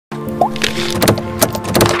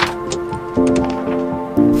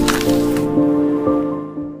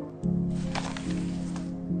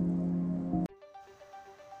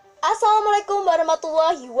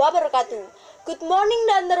Good morning,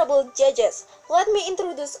 honorable judges. Let me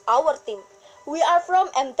introduce our team. We are from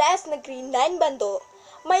MTS Negeri 9 Bantul.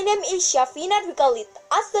 My name is Syafina Dwi Khalid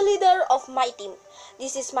as the leader of my team.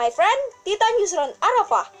 This is my friend Tita Yusron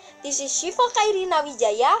Arafah. This is Syifa Khairina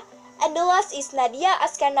Wijaya. And the last is Nadia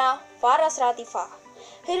Askana Faras Ratifa.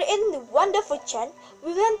 Here in the wonderful chant,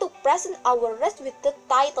 we want to present our rest with the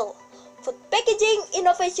title Food Packaging,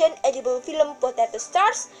 Innovation, Edible Film, Potato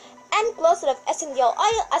Starch, and Clove Essential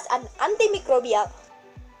Oil as an Antimicrobial.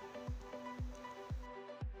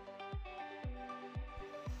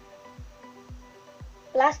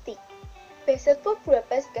 Plastic. Basic food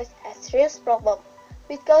purpose is a serious problem,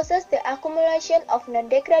 which causes the accumulation of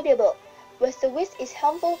non-degradable waste. Waste is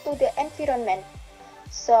harmful to the environment.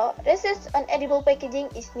 So, research on edible packaging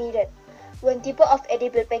is needed. One type of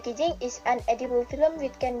edible packaging is an edible film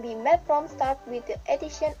which can be made from starch with the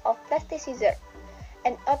addition of pesticides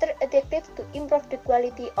and other additives to improve the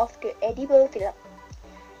quality of the edible film.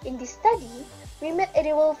 In this study, we made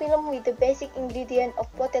edible film with the basic ingredient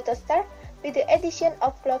of potato starch with the addition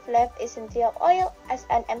of clove leaf essential oil as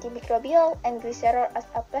an antimicrobial and glycerol as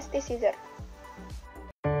a pesticide.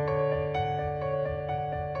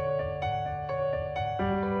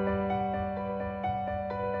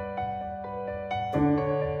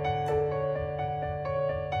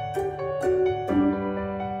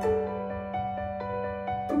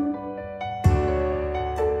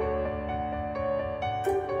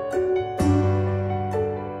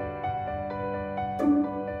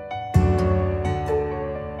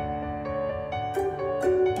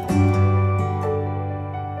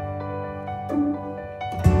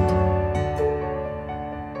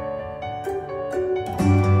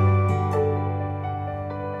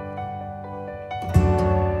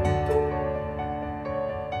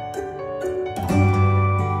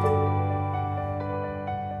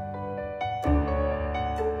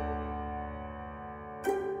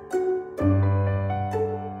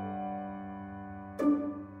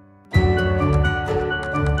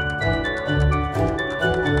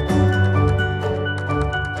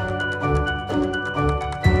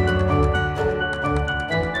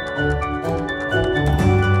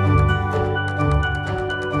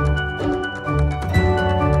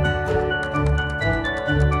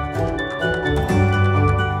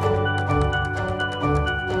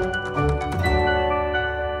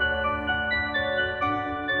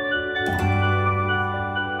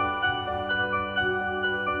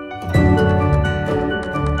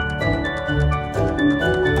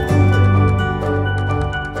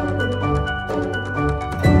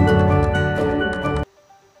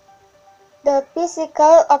 The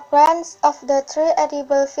physical appearance of the three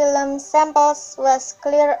edible film samples was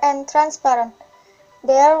clear and transparent.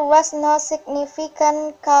 There was no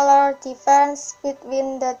significant color difference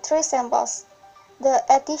between the three samples. The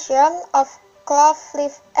addition of clove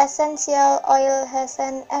leaf essential oil has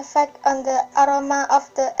an effect on the aroma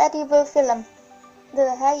of the edible film.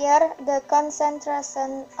 The higher the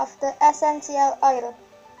concentration of the essential oil,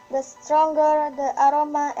 the stronger the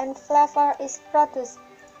aroma and flavor is produced.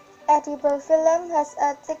 Edible film has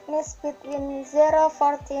a thickness between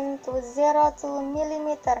 0.14 to 0.2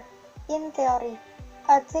 mm in theory.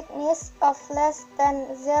 A thickness of less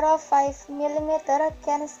than 0.5 mm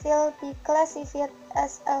can still be classified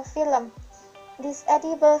as a film. This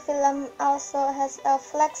edible film also has a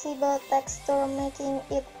flexible texture, making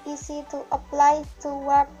it easy to apply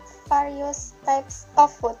toward various types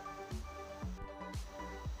of food.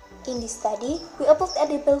 In this study, we observed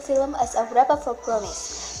edible film as a wrapper for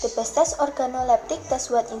brownies. The best test organoleptic test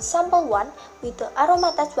was in sample 1, with the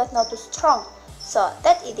aroma test was not too strong, so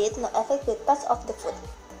that it did not affect the taste of the food.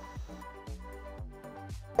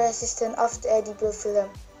 Resistance of the edible film.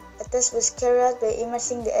 A test was carried out by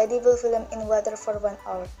immersing the edible film in water for 1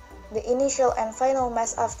 hour. The initial and final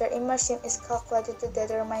mass after immersion is calculated to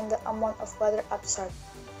determine the amount of water absorbed.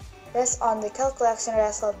 Based on the calculation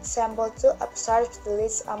result, sample 2 absorbs the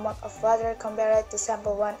least amount of water compared to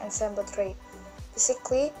sample 1 and sample 3.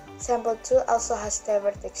 Basically, sample 2 also has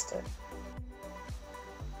stable texture.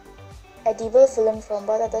 Edible film from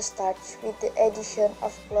potato starch with the addition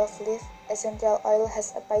of clove leaf essential oil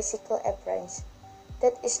has a bicycle appearance.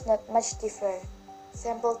 That is not much different.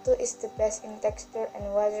 Sample 2 is the best in texture and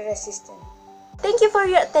water resistant. Thank you for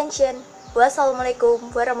your attention.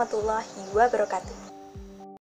 Wassalamualaikum warahmatullahi wabarakatuh.